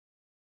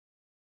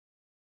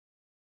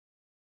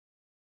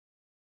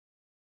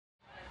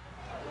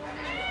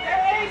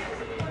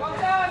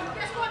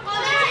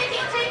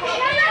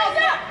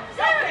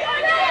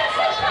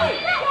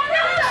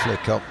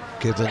flick up.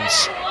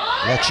 Gibbons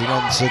latching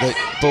onto the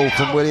ball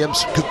from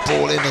Williams. Good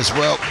ball in as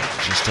well.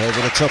 Just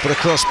over the top of the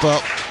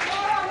crossbar.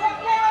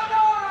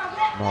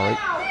 Murray.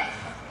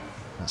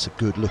 That's a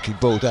good looking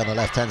ball down the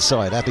left hand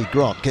side. Abby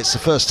Grant gets the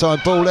first time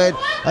ball in.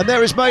 And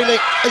there is Mayling.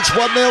 It's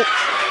 1-0.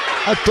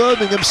 And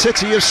Birmingham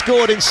City have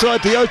scored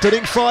inside the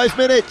opening 5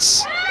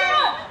 minutes.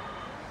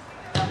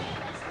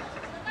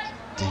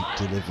 Deep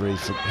delivery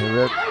from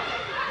Hero.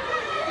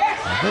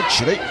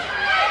 Eventually,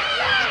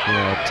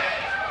 grabbed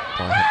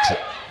by Hampton.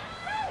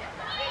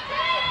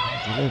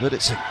 Delivered.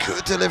 It's a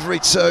good delivery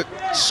too.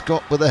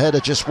 Scott with a header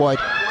just wide.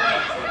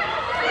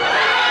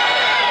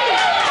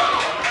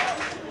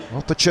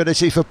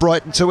 Opportunity for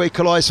Brighton to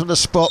equalise from the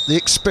spot. The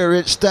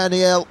experienced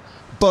Danielle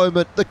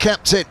Bowman, the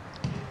captain,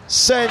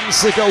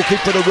 sends the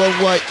goalkeeper the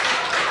wrong way.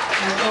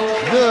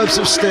 Nerves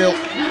of steel.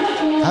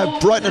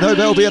 And Brighton and Hove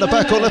Albion are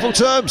back on level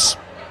terms.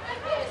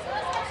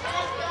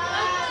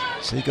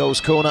 Seagulls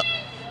corner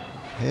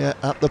here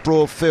at the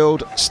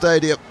Broadfield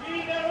Stadium.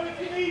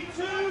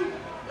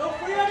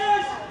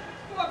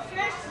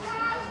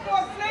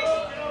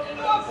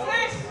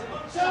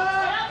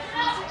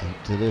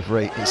 Deep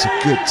delivery. It's a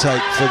good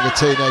take from the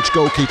teenage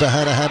goalkeeper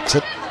Hannah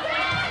Hampton.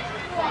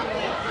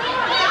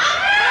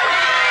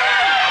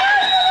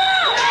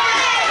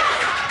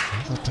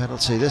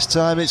 Penalty. This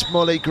time it's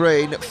Molly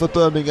Green for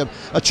Birmingham.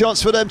 A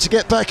chance for them to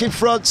get back in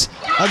front,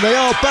 and they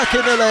are back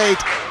in the lead.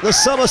 The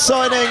summer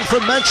signing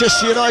from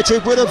Manchester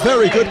United with a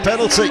very good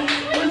penalty.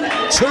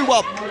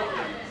 2-1.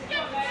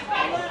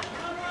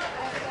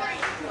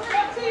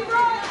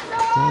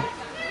 Done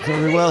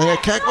very well here.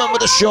 Cagman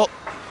with a shot.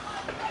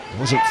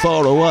 Wasn't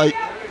far away.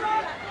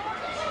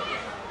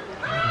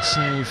 And a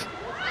save.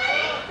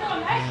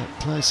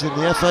 Place in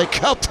the FA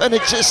Cup, and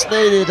it just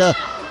needed a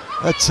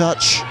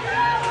touch.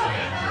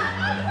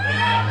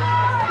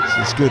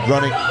 It's good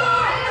running.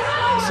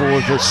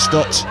 Forward has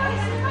stopped.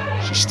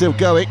 She's still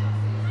going.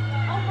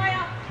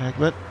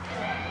 Cagman.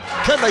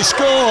 Can they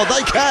score?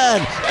 They can!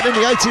 And in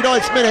the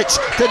 89th minute,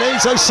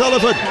 Denise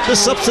O'Sullivan, the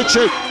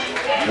substitute,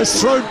 has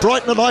thrown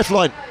Brighton a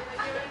lifeline.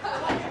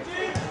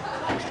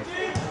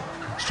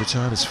 Extra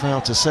time has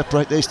failed to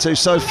separate these two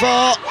so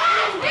far.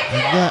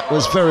 And that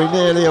was very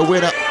nearly a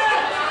winner.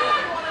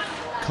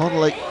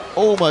 Connolly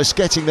almost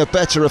getting the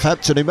better of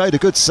Hampton, who made a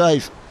good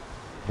save.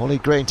 Molly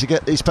Green to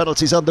get these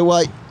penalties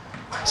underway.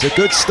 It's a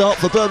good start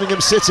for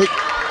Birmingham City.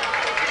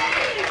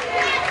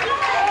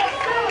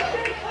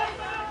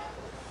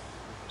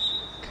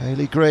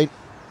 Kaylee Green.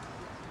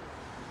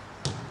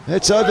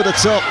 It's over the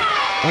top.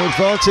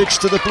 Advantage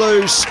to the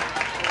Blues.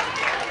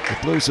 The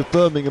Blues of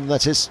Birmingham,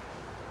 that is.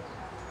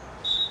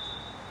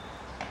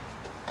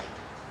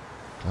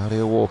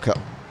 Claudia Walker.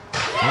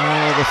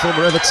 Oh, the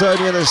former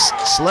Evertonian has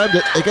slammed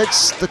it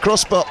against the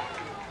crossbar.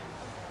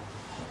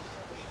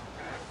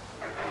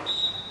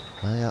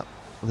 Maya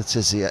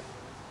Letizia.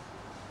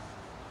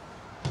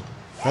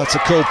 That's a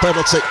cool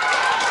penalty.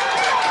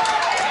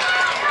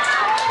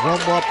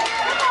 1-1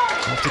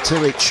 after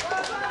 2 each.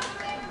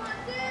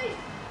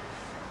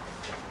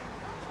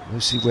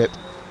 Lucy Whip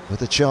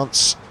with a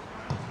chance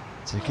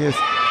to give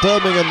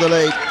Birmingham the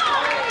lead,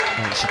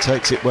 and she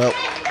takes it well.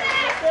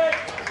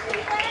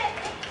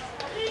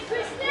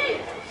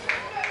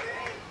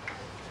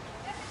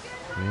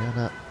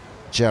 Brianna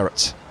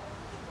Jarrett.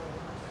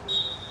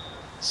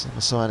 Summer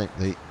signing,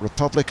 the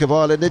Republic of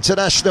Ireland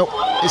international.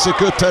 It's a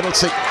good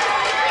penalty.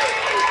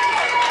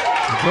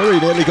 Very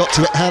nearly got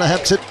to it, Hannah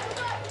Hampton.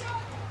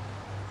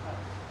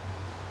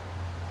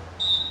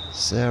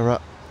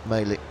 Sarah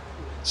Mayling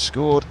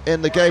scored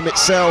in the game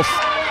itself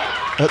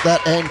at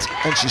that end,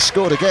 and she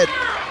scored again.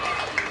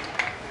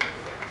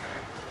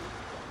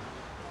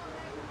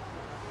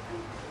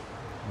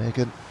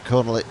 Megan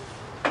Connolly.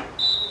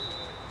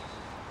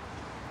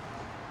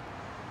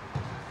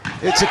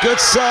 It's a good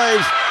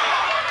save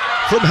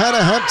from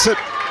Hannah Hampton.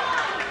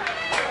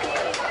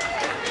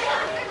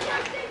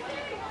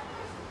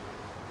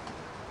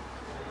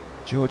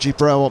 Georgie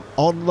Brown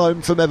on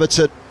loan from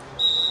Everton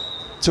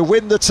to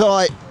win the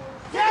tie.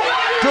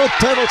 Good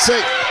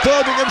penalty.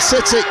 Birmingham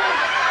City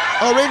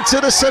are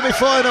into the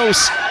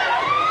semi-finals.